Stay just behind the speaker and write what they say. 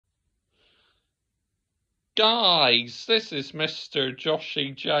Guys, this is Mr.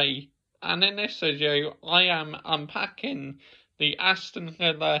 Joshy J, and in this video I am unpacking the Aston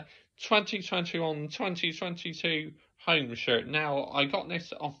Villa 2021-2022 home shirt. Now, I got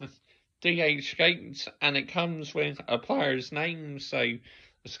this off of Dhgate, and it comes with a player's name, so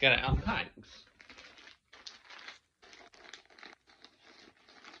let's get it unpacked.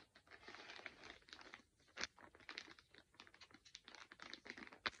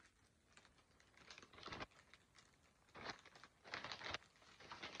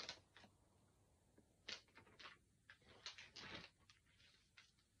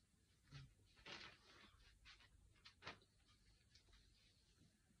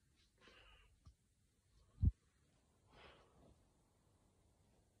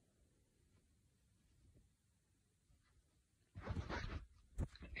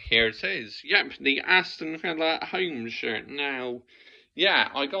 Here it is. Yep, the Aston Villa home shirt. Now, yeah,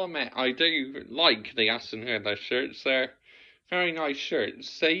 I gotta admit, I do like the Aston Villa shirts. They're very nice shirts.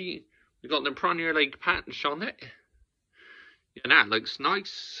 See, we've got the Premier League patch on it. Yeah, that looks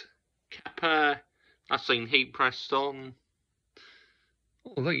nice. Kappa, that's been heat pressed on.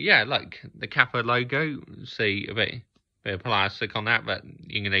 Oh, look, yeah, look, the Kappa logo. See, a bit of plastic on that, but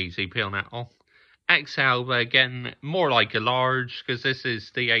you can easily peel that off. XL, but again, more like a large, because this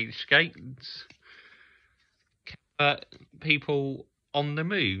is the Dhgate. People on the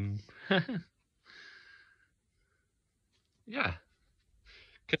moon. Yeah.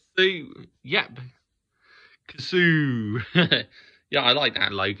 Kazoo. Yep. Kazoo. Yeah, I like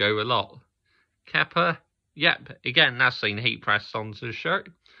that logo a lot. Kappa. Yep. Again, that's been heat pressed onto the shirt.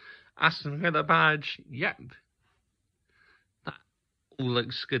 Aston Villa badge. Yep. That all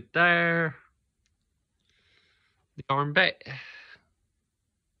looks good there. The arm bit.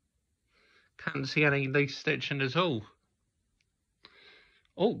 Can't see any loose stitching at all.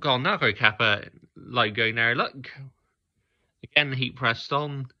 Oh, got another Kappa logo there, look. Again, heat pressed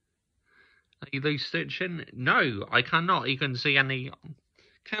on. Any loose stitching? No, I cannot even see any.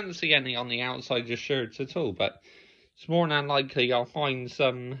 Can't see any on the outside of the shirts at all, but it's more than likely I'll find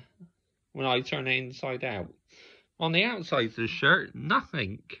some when I turn it inside out. On the outside of the shirt,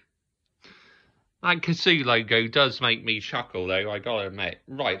 nothing. That Kazoo logo does make me chuckle, though, I gotta admit.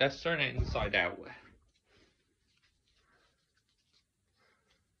 Right, let's turn it inside out.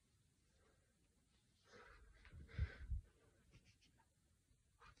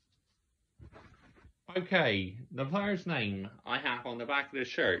 Okay, the player's name I have on the back of the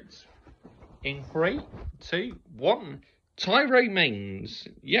shirts. In 3, 2, 1, Tyrone Mings.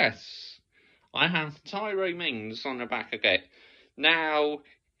 Yes, I have Tyrone Mings on the back of it. Now,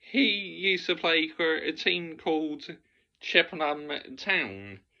 he used to play for a team called Chippenham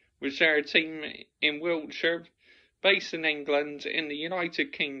Town, which are a team in Wiltshire, based in England, in the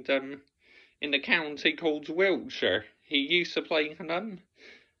United Kingdom, in the county called Wiltshire. He used to play for them,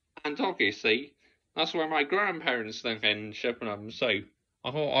 and obviously, that's where my grandparents live in Chippenham, so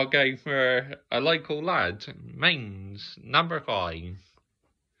I thought I'd go for a local lad. Mings, number 5.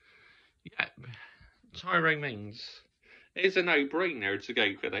 Yep, Tyrone Mings. It's a no-brainer to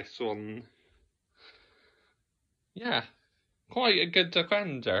go for this one. Yeah, quite a good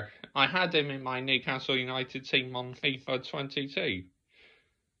defender. I had him in my Newcastle United team on FIFA 22.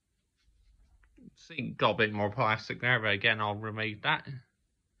 See, got a bit more plastic there, but again, I'll remove that.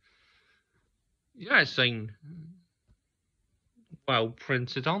 Yeah, it's been well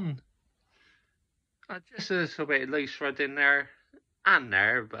printed on. Just a little bit of loose thread in there and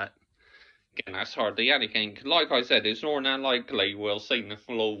there, but again, that's hardly anything. Like I said, it's more than likely we'll see the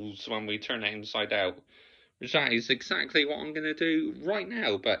flaws when we turn it inside out, which that is exactly what I'm going to do right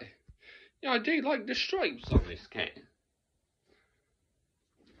now. But yeah, I do like the stripes on this kit.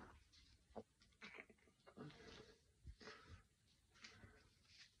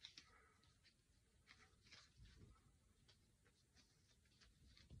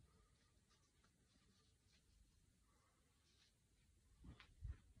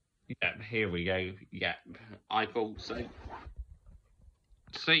 Yep, here we go. Yep, I thought so.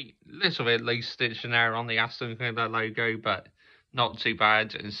 See, little bit loose stitching there on the Aston Villa logo, but not too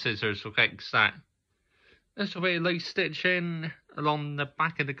bad, and scissors will fix that. Little bit of loose stitching along the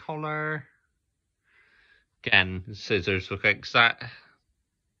back of the collar. Again, scissors will fix that.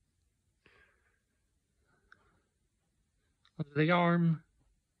 Under the arm.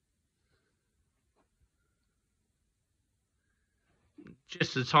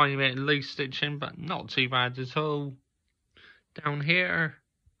 Just a tiny bit of loose stitching, but not too bad at all. Down here,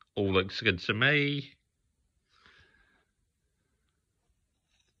 all looks good to me.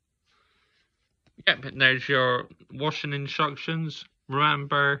 Yep, there's your washing instructions.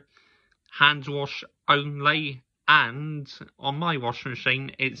 Remember, hand wash only, and on my washing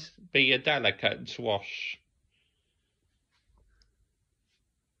machine it's be a delicate to wash.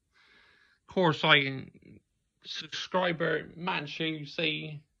 Of course, subscriber Manchu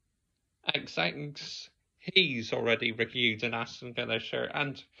XX, he's already reviewed an Aston Villa shirt,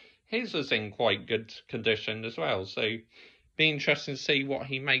 and his was in quite good condition as well, so be interesting to see what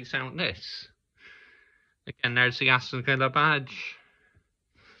he makes out of this. Again, there's the Aston Villa badge.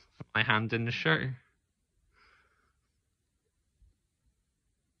 My hand in the shirt.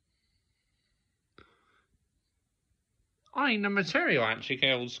 I mean, the material actually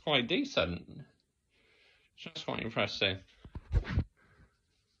feels quite decent. That's quite impressive.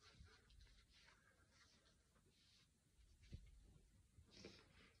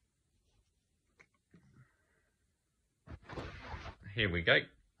 Here we go.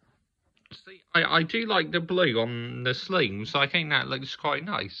 See, I do like the blue on the sleeves. I think that looks quite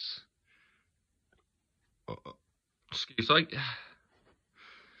nice. Excuse me.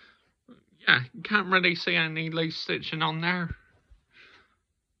 Yeah, can't really see any loose stitching on there.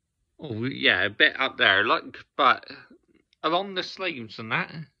 Oh, yeah, a bit up there, look, but along the sleeves and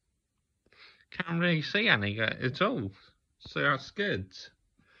that, can't really see any at all. So that's good.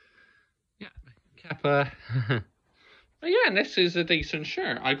 Yeah, Kappa. But yeah, this is a decent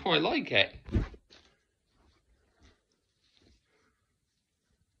shirt. I quite like it.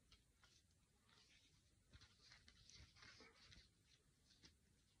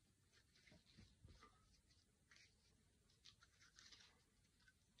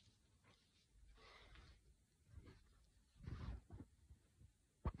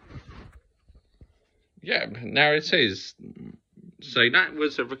 Yeah, now it is. So that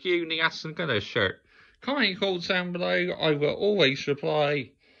was a review of the Aston Villa shirt. Comment calls down below. I will always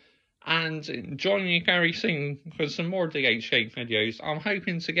reply. And join me very soon for some more Dhgate videos. I'm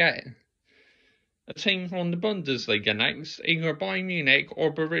hoping to get a team from the Bundesliga next, either Bayern Munich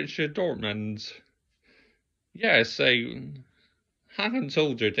or Borussia Dortmund. Yeah, so haven't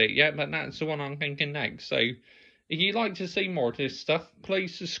ordered it yet, but that's the one I'm thinking next. So if you'd like to see more of this stuff,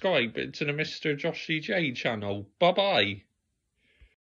 please subscribe to the Mr. Joshy J channel. Bye bye.